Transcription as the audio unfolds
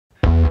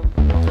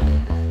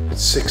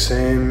It's 6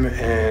 AM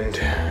and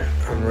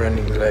I'm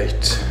running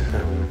late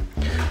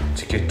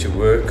to get to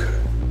work.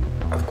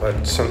 I've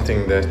got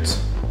something that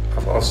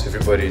I've asked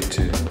everybody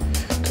to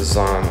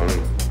design on,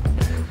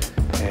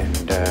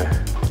 and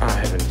I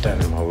haven't done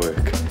my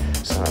work,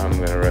 so I'm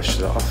going to rush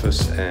to the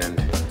office and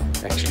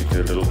actually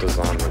do a little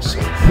design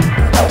myself.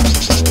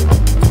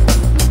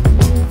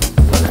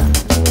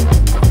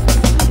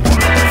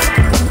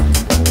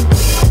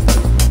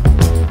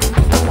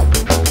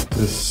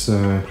 This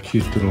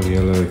cute little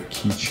yellow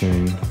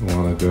keychain a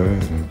while ago,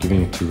 and I'm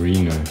giving it to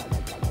Rena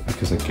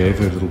because I gave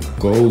her a little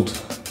gold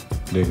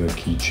Lego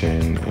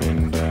keychain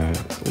and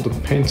all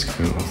the paint's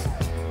come off.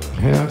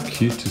 How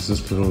cute is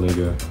this little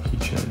Lego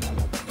keychain?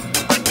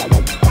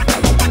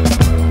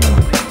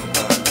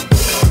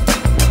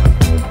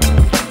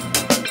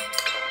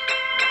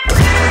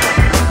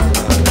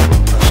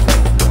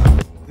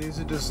 There's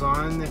a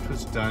design that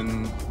was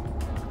done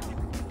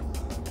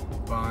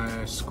by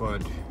a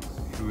squad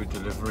who were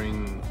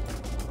delivering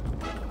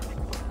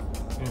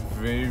a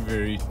very,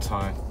 very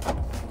tight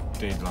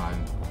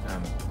deadline.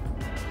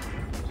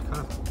 To kind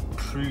of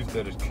prove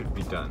that it could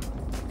be done.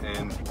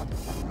 And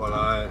while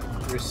I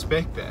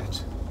respect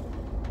that,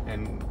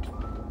 and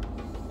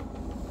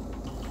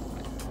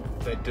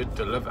they did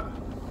deliver,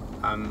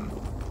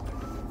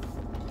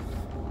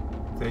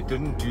 they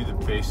didn't do the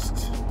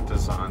best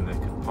design they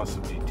could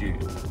possibly do.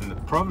 And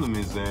the problem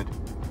is that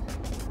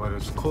what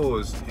it's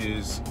caused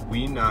is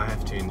we now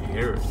have to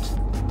inherit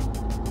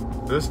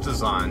this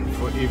design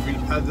for every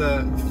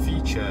other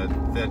feature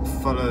that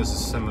follows a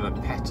similar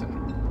pattern.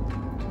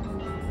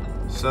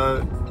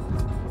 So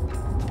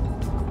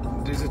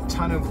there's a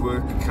ton of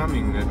work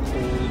coming that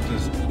all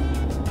just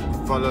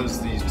follows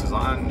these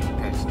design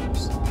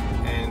patterns,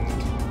 and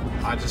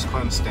I just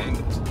can't stand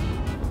it.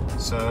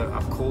 So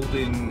I've called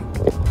in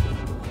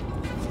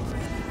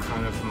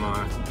kind of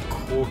my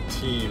core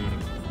team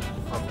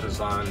of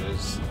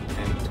designers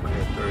and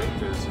creative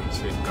directors and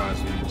said, guys,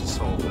 we need to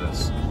solve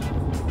this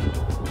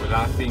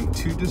without being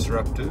too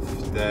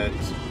disruptive that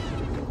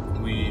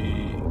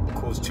we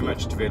cause too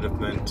much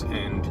development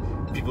and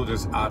people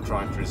just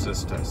outright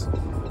resist us.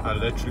 I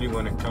literally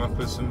want to come up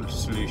with some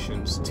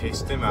solutions,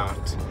 test them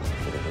out,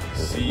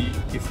 see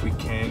if we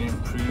can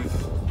improve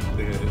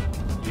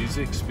the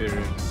user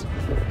experience,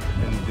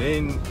 and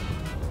then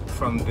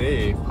from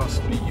there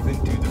possibly even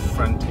do the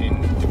front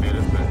end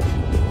development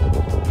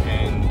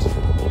and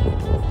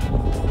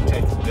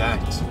take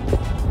that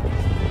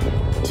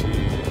to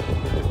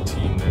the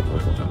team that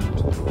worked on it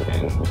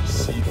and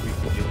see if we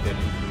can get that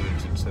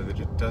implemented so that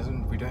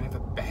we don't have a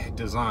bad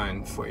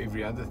design for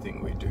every other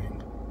thing we're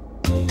doing.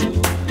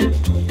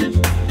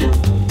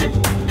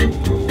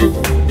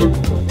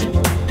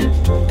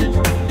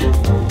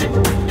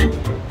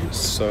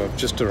 So I've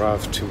just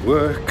arrived to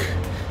work,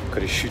 got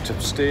to shoot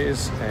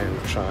upstairs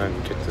and try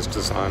and get this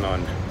design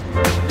on.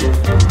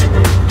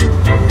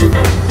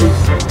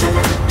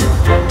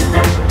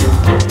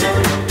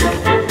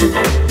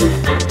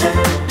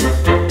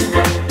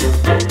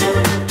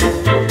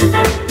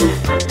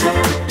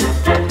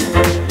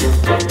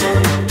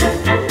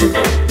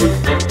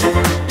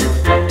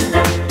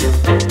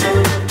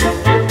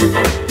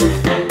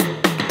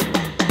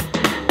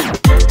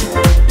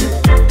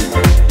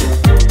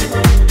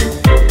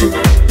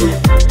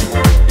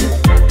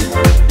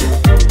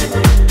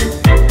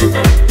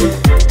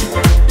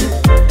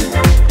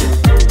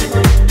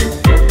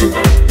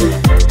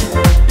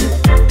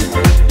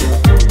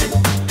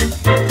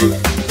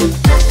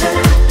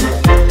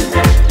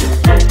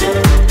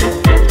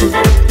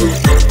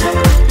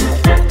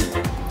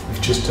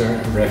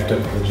 Wrapped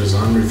up the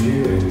design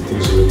review and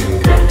things are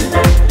looking good.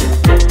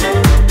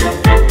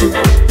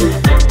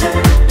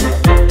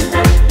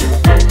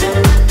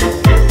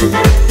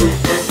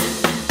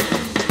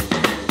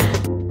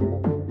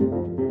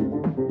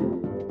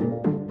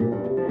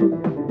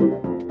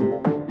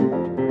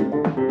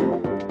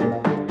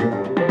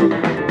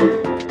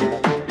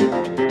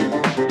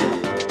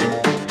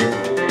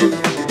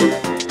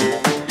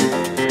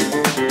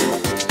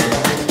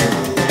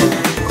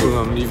 Cool,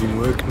 I'm leaving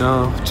work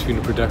now. It's been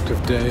a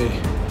productive day.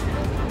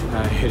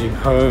 Heading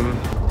home,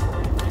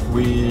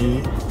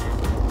 we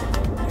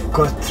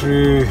got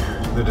through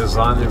the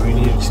design that we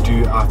needed to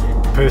do. I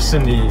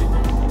personally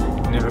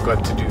never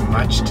got to do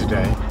much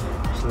today,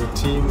 so the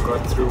team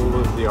got through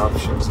all of the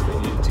options that they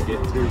needed to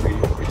get through.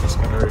 We're just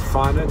going to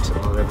refine it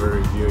and we'll have a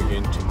review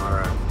again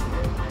tomorrow.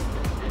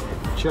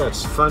 Sure,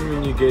 it's fun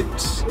when you get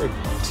a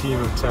team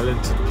of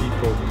talented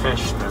people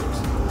passionate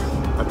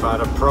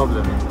about a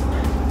problem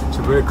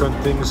to work on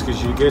things,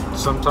 because you get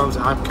sometimes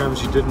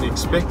outcomes you didn't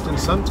expect, and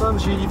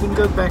sometimes you even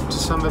go back to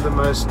some of the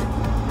most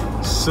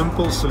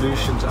simple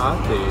solutions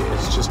out there.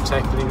 It's just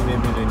tackling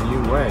them in a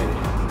new way,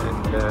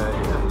 and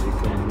you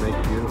can make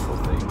beautiful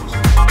things.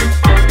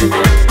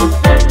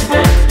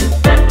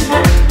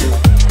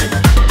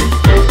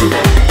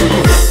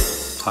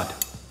 Tight.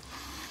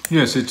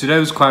 Yeah, so today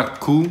was quite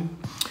cool.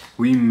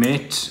 We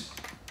met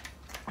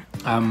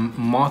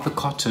Martha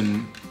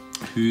Cotton,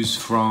 who's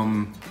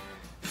from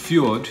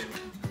Fjord,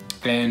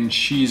 and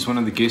she's one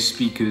of the guest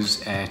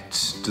speakers at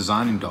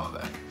Design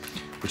Indaba,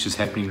 which is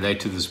happening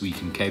later this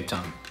week in Cape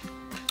Town.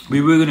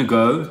 We were going to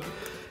go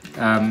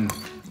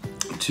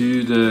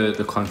to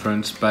the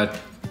conference, but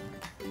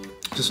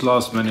just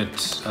last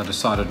minute I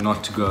decided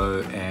not to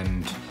go,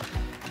 and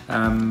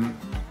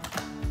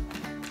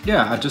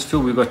yeah, I just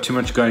feel we've got too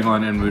much going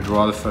on and we'd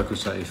rather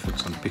focus our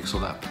efforts on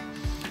Pixel Up.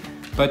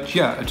 But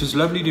yeah, it was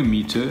lovely to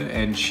meet her,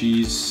 and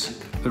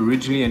she's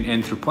originally an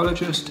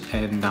anthropologist,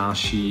 and now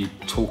she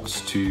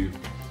talks to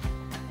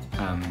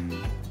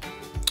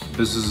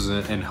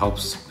businesses and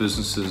helps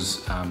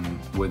businesses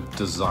with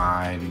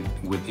design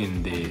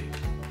within their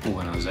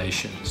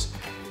organizations,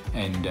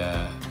 and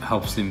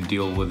helps them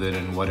deal with it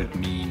and what it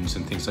means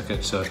and things like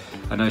that. So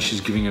I know she's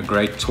giving a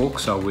great talk,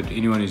 so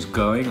anyone who's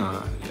going,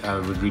 I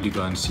would really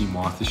go and see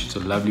Martha. She's a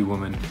lovely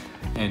woman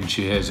and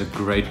she has a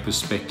great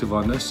perspective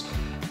on this.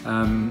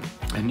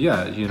 And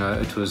yeah, you know,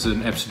 it was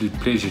an absolute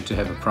pleasure to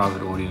have a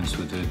private audience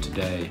with her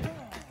today.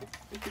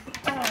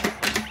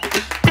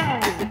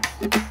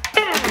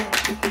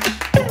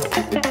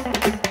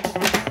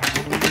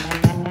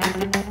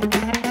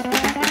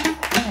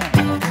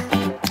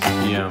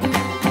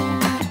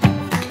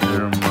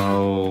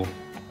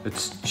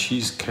 It's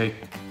cheesecake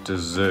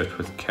dessert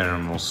with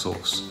caramel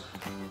sauce.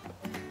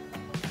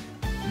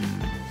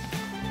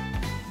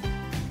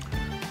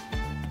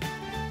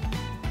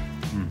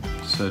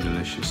 So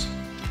delicious.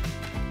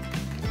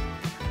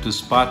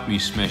 Despite me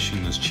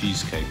smashing this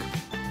cheesecake,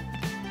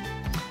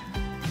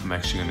 I'm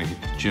actually going to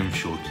hit the gym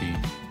shortly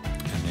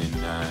and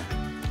then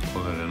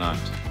call it a night.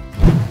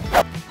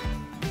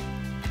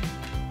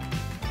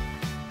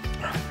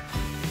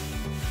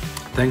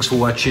 Thanks for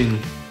watching.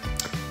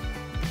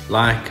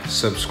 Like,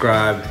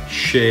 subscribe,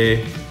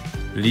 share,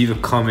 leave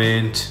a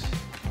comment,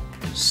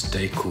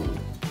 stay cool.